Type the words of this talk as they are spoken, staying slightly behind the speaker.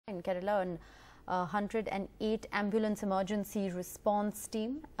In Kerala, an 108 ambulance emergency response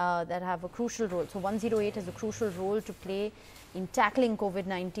team that have a crucial role. So 108 has a crucial role to play in tackling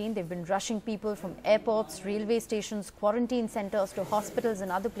COVID-19. They've been rushing people from airports, railway stations, quarantine centers to hospitals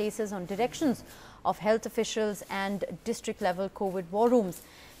and other places on directions of health officials and district-level COVID war rooms.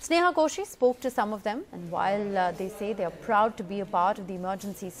 Sneha Koshi spoke to some of them, and while they say they are proud to be a part of the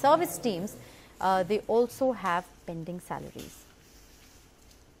emergency service teams, they also have pending salaries.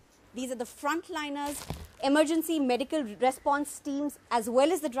 These are the frontliners, emergency medical response teams, as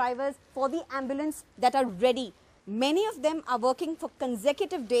well as the drivers for the ambulance that are ready. Many of them are working for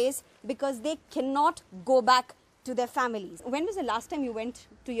consecutive days because they cannot go back to their families. When was the last time you went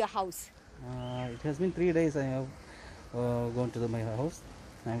to your house? It has been 3 days I have gone to my house.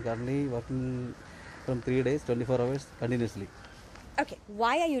 I am currently working from 3 days, 24 hours continuously. Okay,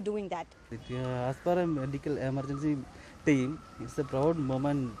 why are you doing that? As per a medical emergency team, it's a proud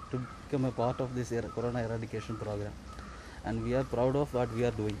moment to become a part of this corona eradication program, and we are proud of what we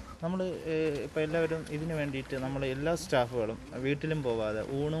are doing. നമ്മൾ ഇപ്പോൾ എല്ലാവരും ഇതിനു വേണ്ടിയിട്ട് നമ്മൾ എല്ലാ സ്റ്റാഫുകളും വീട്ടിലും പോവാതെ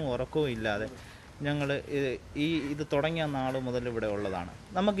ഊണും ഉറക്കവും ഇല്ലാതെ ഞങ്ങൾ ഇത് തുടങ്ങിയ നാൾ മുതൽ ഇവിടെ ഉള്ളതാണ്.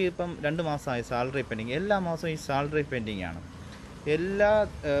 നമുക്കിപ്പം 2 മാസമായി സാലറി പെൻഡിങ്, എല്ലാ മാസവും ഈ സാലറി പെൻഡിങ് ആണ്. എല്ലാ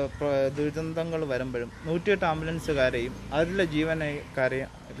ദുരിതങ്ങൾ വരുമ്പോഴും 108 ആംബുലൻസുകാരെയും അവരുടെ ജീവനക്കാരെയും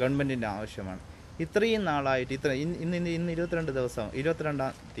ഗവൺമെൻറ്റിൻ്റെ ആവശ്യമാണ്. ഇത്രയും നാളായിട്ട് ഇന്ന് 22 ദിവസം 22-ാം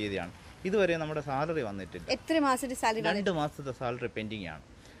തീയതിയാണ്, ഇതുവരെ നമ്മുടെ സാലറി വന്നിട്ടില്ല. എത്ര മാസത്തെ സാലറി? 2 മാസത്തെ സാലറി പെൻഡിങ് ആണ്.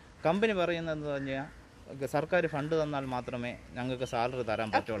 കമ്പനി പറയുന്നത് പറഞ്ഞാൽ സർക്കാർ ഫണ്ട് തന്നാൽ മാത്രമേ ഞങ്ങൾക്ക് സാലറി തരാൻ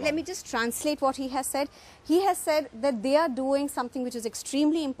പറ്റുള്ളൂ. Let me just translate what he has said. He has said that they are doing something which is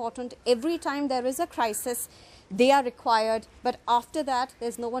extremely important. Every time there is a crisis, they are required, but after that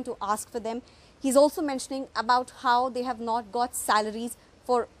there's no one to ask for them. He's also mentioning about how they have not got salaries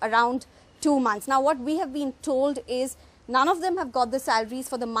for around 2 months. Now what we have been told is none of them have got the salaries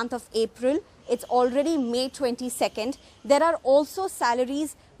for the month of April. It's already May 22nd. There are also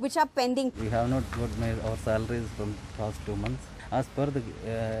salaries which are pending. We have not got our salaries from past 2 months. As per the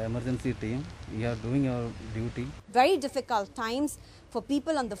emergency team, we are doing our duty. Very difficult times for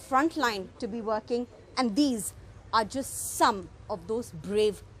people on the front line to be working, and these are just some of those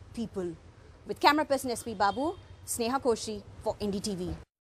brave people. With camera person SP Babu, Sneha Koshi for NDTV.